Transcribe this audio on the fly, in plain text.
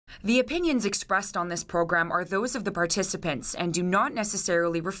The opinions expressed on this program are those of the participants and do not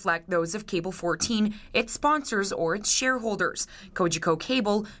necessarily reflect those of Cable 14, its sponsors, or its shareholders, Cogeco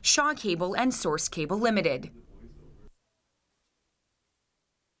Cable, Shaw Cable, and Source Cable Limited.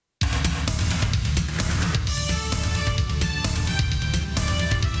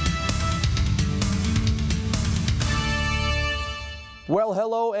 Well,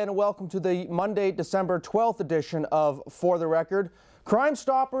 hello and welcome to the Monday, December 12th edition of For the Record, Crime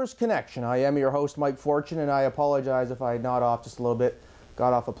Stoppers Connection. I am your host, Mike Fortune, and I apologize if I nod off just a little bit.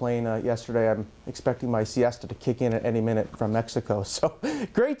 Got off a plane yesterday. I'm expecting my siesta to kick in at any minute from Mexico. So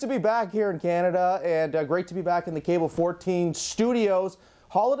great to be back here in Canada, and great to be back in the Cable 14 studios.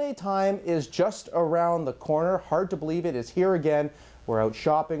 Holiday time is just around the corner. Hard to believe it is here again. We're out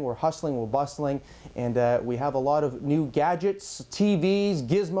shopping, we're hustling, we're bustling, and we have a lot of new gadgets, TVs,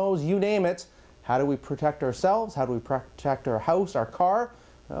 gizmos, you name it. How do we protect ourselves? How do we protect our house, our car?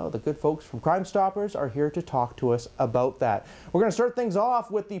 Well, the good folks from Crime Stoppers are here to talk to us about that. We're going to start things off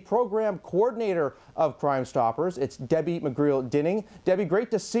with the program coordinator of Crime Stoppers. It's Debbie McGreal-Dinning. Debbie,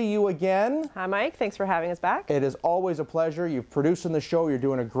 great to see you again. Hi, Mike. Thanks for having us back. It is always a pleasure. You've produced the show. You're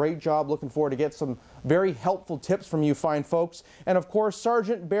doing a great job. Looking forward to get some very helpful tips from you fine folks. And of course,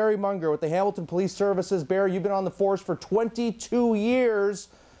 Sergeant Barry Munger with the Hamilton Police Services. Barry, you've been on the force for 22 years.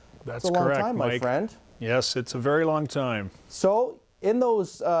 That's a long correct, time, Mike. My friend. Yes, it's a very long time. So, in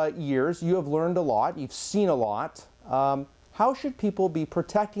those years, you have learned a lot. You've seen a lot. How should people be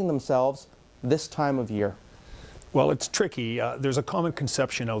protecting themselves this time of year? Well, it's tricky. There's a common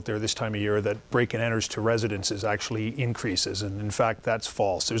conception out there this time of year that break-and-enters to residences actually increases, and in fact that's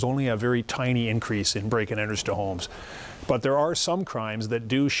false. There's only a very tiny increase in break-and-enters to homes. But there are some crimes that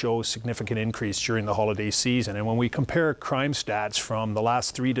do show significant increase during the holiday season, and when we compare crime stats from the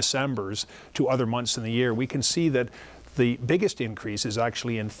last 3 Decembers to other months in the year, we can see that the biggest increase is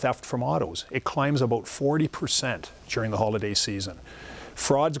actually in theft from autos. It climbs about 40% during the holiday season.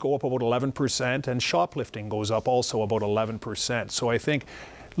 Frauds go up about 11%, and shoplifting goes up also about 11%. So I think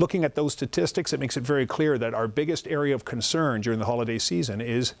looking at those statistics, it makes it very clear that our biggest area of concern during the holiday season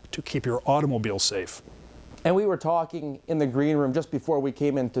is to keep your automobile safe. And we were talking in the green room just before we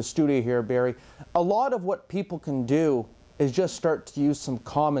came into studio here, Barry. A lot of what people can do is just start to use some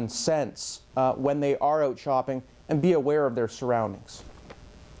common sense when they are out shopping and be aware of their surroundings.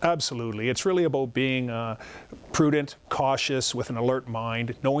 Absolutely. It's really about being prudent, cautious, with an alert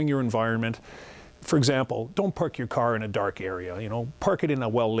mind, knowing your environment. For example, don't park your car in a dark area. Park it in a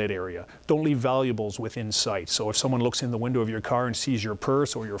well-lit area. Don't leave valuables within sight. So if someone looks in the window of your car and sees your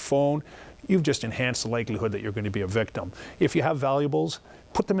purse or your phone, you've just enhanced the likelihood that you're going to be a victim. If you have valuables,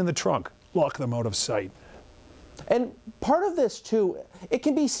 put them in the trunk. Lock them out of sight. And part of this too, it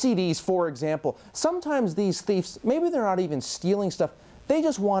can be CDs, for example. Sometimes these thieves, maybe they're not even stealing stuff, they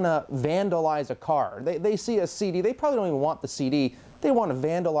just want to vandalize a car. They see a CD, they probably don't even want the CD, they want to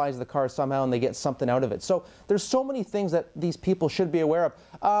vandalize the car somehow and they get something out of it. So there's so many things that these people should be aware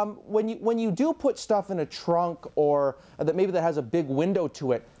of. When you do put stuff in a trunk or that maybe that has a big window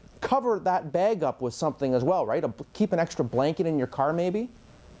to it, cover that bag up with something as well, right? Keep an extra blanket in your car maybe?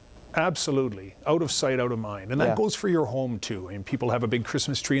 Absolutely. Out of sight, out of mind. And that goes for your home too. I mean, people have a big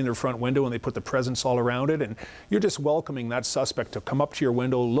Christmas tree in their front window and they put the presents all around it, and you're just welcoming that suspect to come up to your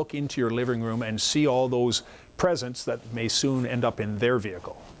window, look into your living room and see all those presents that may soon end up in their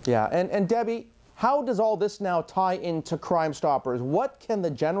vehicle. Yeah, and Debbie, how does all this now tie into Crime Stoppers? What can the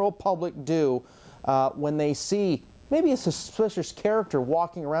general public do when they see maybe a suspicious character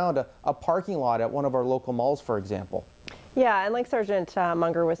walking around a parking lot at one of our local malls, for example? Yeah, and like Sergeant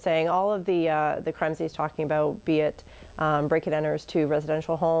Munger was saying, all of the crimes he's talking about, be it break-and-enters to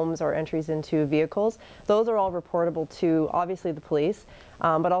residential homes or entries into vehicles, those are all reportable to, obviously, the police,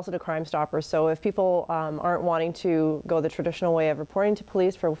 but also to Crime Stoppers. So if people aren't wanting to go the traditional way of reporting to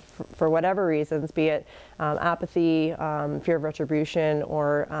police for whatever reasons, be it apathy, fear of retribution,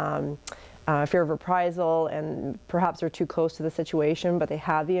 or fear of reprisal, and perhaps they're too close to the situation, but they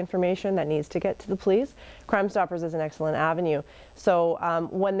have the information that needs to get to the police, Crime Stoppers is an excellent avenue. So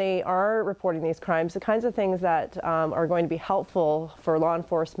when they are reporting these crimes, the kinds of things that are going to be helpful for law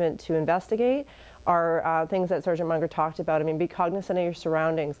enforcement to investigate are things that Sergeant Munger talked about. I mean, be cognizant of your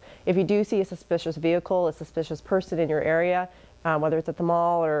surroundings. If you do see a suspicious vehicle, a suspicious person in your area, whether it's at the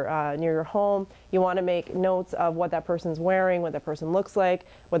mall or near your home, you want to make notes of what that person's wearing, what that person looks like,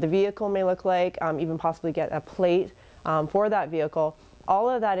 what the vehicle may look like, even possibly get a plate for that vehicle. all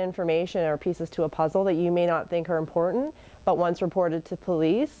of that information are pieces to a puzzle that you may not think are important, but once reported to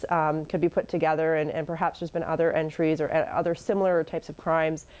police, could be put together, and perhaps there's been other entries or other similar types of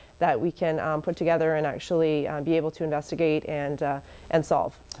crimes that we can put together and actually be able to investigate and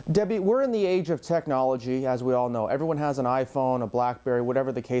solve. Debbie, we're in the age of technology, as we all know. Everyone has an iPhone, a BlackBerry,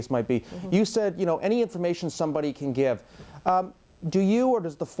 whatever the case might be. You said, you know, any information somebody can give. Do you or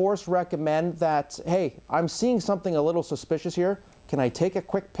does the force recommend that, hey, I'm seeing something a little suspicious here? Can I take a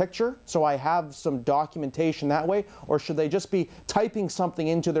quick picture so I have some documentation that way? Or should they just be typing something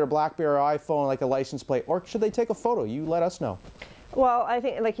into their BlackBerry or iPhone like a license plate? Or should they take a photo? You let us know. Well, I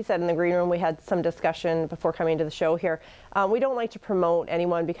think, like you said, in the green room, we had some discussion before coming to the show here. We don't like to promote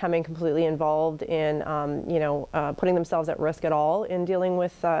anyone becoming completely involved in, putting themselves at risk at all in dealing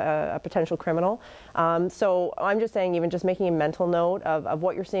with a potential criminal. So I'm just saying, even just making a mental note of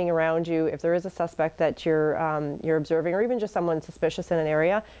what you're seeing around you. If there is a suspect that you're observing, or even just someone suspicious in an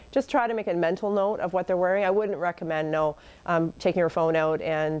area, just try to make a mental note of what they're wearing. I wouldn't recommend taking your phone out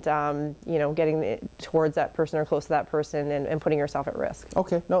and getting towards that person or close to that person and putting yourself at risk.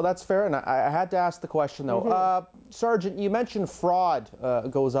 Okay, no, that's fair, and I had to ask the question though. Sergeant, you mentioned fraud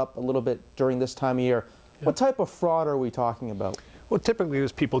goes up a little bit during this time of year. Yeah. What type of fraud are we talking about? Well, typically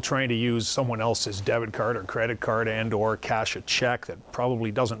there's people trying to use someone else's debit card or credit card and or cash a check that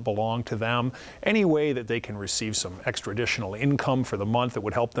probably doesn't belong to them. Any way that they can receive some extra additional income for the month that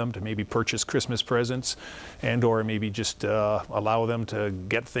would help them to maybe purchase Christmas presents and or maybe just allow them to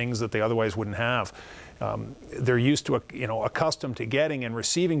get things that they otherwise wouldn't have. They're used to, accustomed to getting and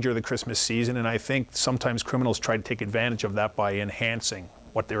receiving during the Christmas season, and I think sometimes criminals try to take advantage of that by enhancing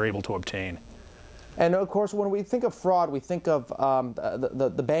what they're able to obtain. And of course, when we think of fraud, we think of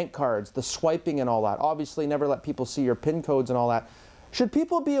the bank cards, the swiping and all that. Obviously, never let people see your PIN codes and all that. Should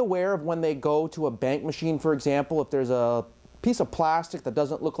people be aware of when they go to a bank machine, for example, if there's a piece of plastic that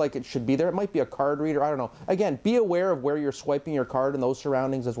doesn't look like it should be there? It might be a card reader, I don't know. Again, be aware of where you're swiping your card and those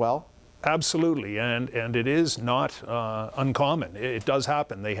surroundings as well. Absolutely, and it is not uncommon. It does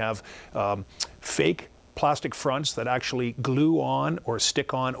happen. They have fake plastic fronts that actually glue on or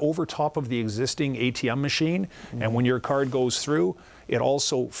stick on over top of the existing ATM machine. And when your card goes through, it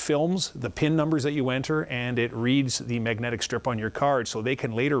also films the PIN numbers that you enter, and it reads the magnetic strip on your card, so they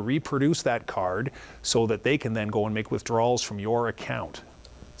can later reproduce that card so that they can then go and make withdrawals from your account.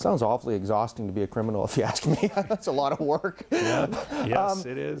 Sounds awfully exhausting to be a criminal, if you ask me. That's a lot of work. Yeah. Yes,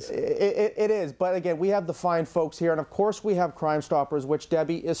 it is. It is. But again, we have the fine folks here. And of course, we have Crime Stoppers, which,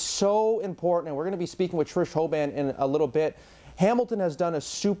 Debbie, is so important. And we're going to be speaking with Trish Hoban in a little bit. Hamilton has done a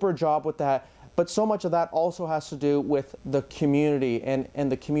super job with that. But so much of that also has to do with the community.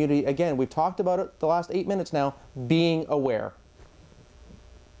 And the community, again, we've talked about it the last 8 minutes now, being aware.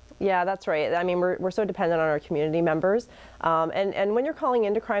 Yeah, that's right. I mean, we're so dependent on our community members. And when you're calling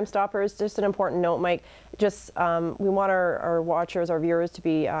into Crime Stoppers, just an important note, Mike, just we want our watchers, our viewers to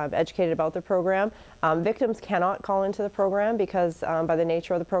be educated about the program. Victims cannot call into the program because by the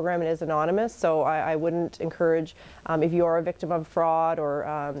nature of the program, it is anonymous. So I wouldn't encourage, if you are a victim of fraud or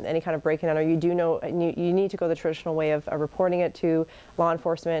any kind of break-in enter, you need to go the traditional way of reporting it to law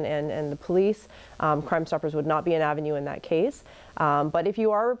enforcement and the police. Crime Stoppers would not be an avenue in that case. But if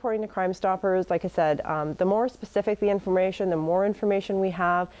you are reporting to Crime Stoppers, like I said, the more specific the information, the more information we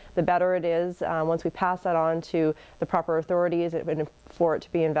have, the better it is once we pass that on to the proper authorities for it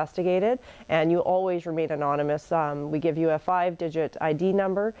to be investigated. And you always remain anonymous. We give you a 5-digit ID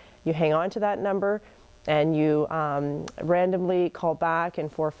number. You hang on to that number, and you randomly call back in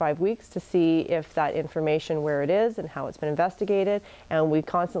 4 or 5 weeks to see if that information, where it is and how it's been investigated. And we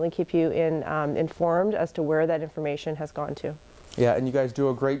constantly keep you informed as to where that information has gone to. Yeah, and you guys do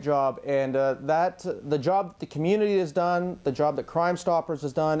a great job. And the job that the community has done, the job that Crime Stoppers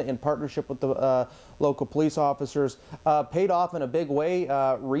has done in partnership with the local police officers, paid off in a big way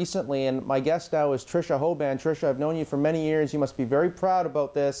recently. And my guest now is Tricia Hoban. Tricia, I've known you for many years. You must be very proud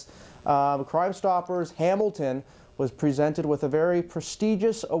about this. Crime Stoppers Hamilton was presented with a very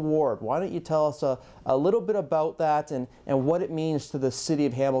prestigious award. Why don't you tell us a little bit about that and what it means to the city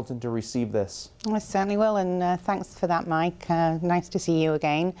of Hamilton to receive this? I certainly will, and thanks for that, Mike. Nice to see you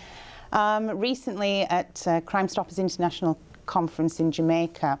again. Recently at Crime Stoppers International Conference in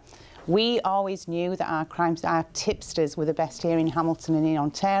Jamaica, we always knew that our tipsters were the best here in Hamilton and in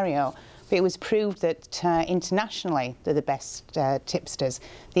Ontario. But it was proved that internationally they're the best tipsters.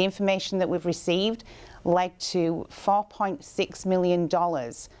 The information that we've received led to $4.6 million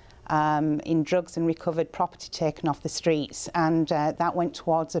in drugs and recovered property taken off the streets, and that went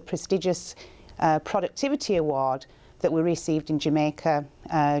towards a prestigious productivity award that we received in Jamaica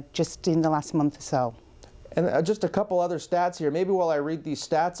just in the last month or so. And just a couple other stats here. Maybe while I read these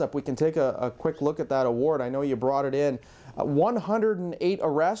stats up, we can take a quick look at that award. I know you brought it in. 108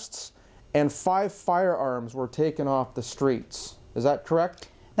 arrests and 5 firearms were taken off the streets. Is that correct?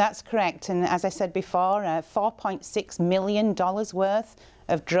 That's correct. And as I said before, $4.6 million worth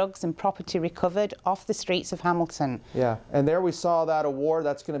of drugs and property recovered off the streets of Hamilton. Yeah, and there we saw that award.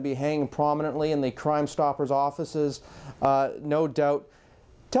 That's going to be hanging prominently in the Crime Stoppers offices, no doubt.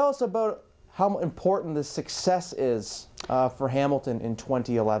 Tell us about how important the success is for Hamilton in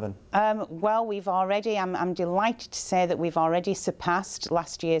 2011. Well, we've already, I'm delighted to say that we've already surpassed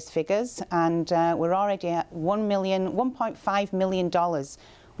last year's figures, and we're already at $1.5 million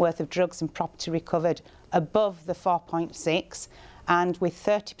worth of drugs and property recovered, above the 4.6, and with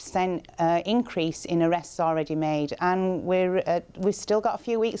 30% increase in arrests already made. And we've still got a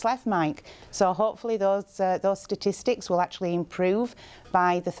few weeks left, Mike. So hopefully those statistics will actually improve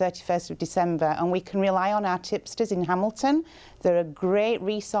by the 31st of December. And we can rely on our tipsters in Hamilton. They're a great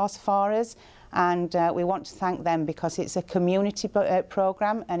resource for us. And we want to thank them because it's a community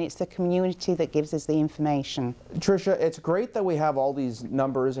programme and it's the community that gives us the information. Tricia, it's great that we have all these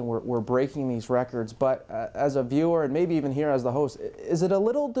numbers and we're breaking these records, but as a viewer and maybe even here as the host, is it a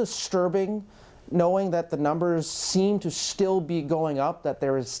little disturbing knowing that the numbers seem to still be going up, that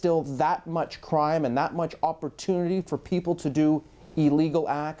there is still that much crime and that much opportunity for people to do illegal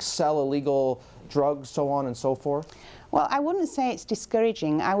acts, sell illegal drugs, so on and so forth? Well, I wouldn't say it's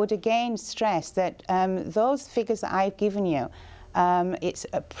discouraging. I would again stress that those figures that I've given you, it's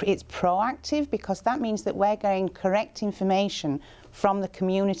proactive, because that means that we're getting correct information from the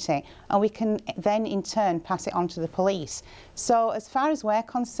community and we can then in turn pass it on to the police. So as far as we're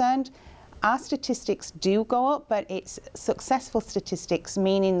concerned, our statistics do go up, but it's successful statistics,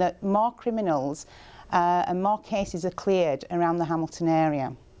 meaning that more criminals and more cases are cleared around the Hamilton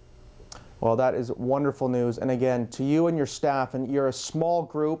area. Well, that is wonderful news. And again, to you and your staff, and you're a small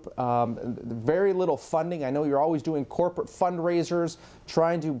group, very little funding. I know you're always doing corporate fundraisers,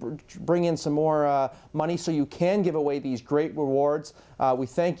 trying to bring in some more money so you can give away these great rewards. We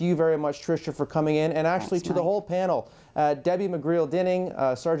thank you very much, Tricia, for coming in. And actually, Thanks, to the whole panel, Debbie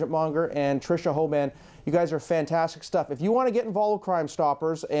McGreal-Dinning, Sergeant Monger, and Tricia Hoban, you guys are fantastic stuff. If you want to get involved with Crime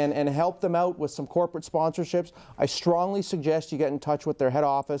Stoppers and help them out with some corporate sponsorships, I strongly suggest you get in touch with their head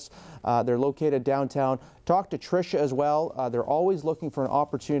office. They're located downtown. Talk to Tricia as well. They're always looking for an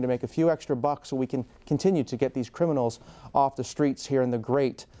opportunity to make a few extra bucks so we can continue to get these criminals off the streets here in the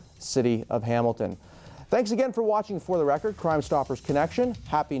great city of Hamilton. Thanks again for watching For the Record, Crime Stoppers Connection.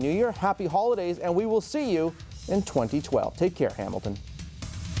 Happy New Year, happy holidays, and we will see you in 2012. Take care, Hamilton.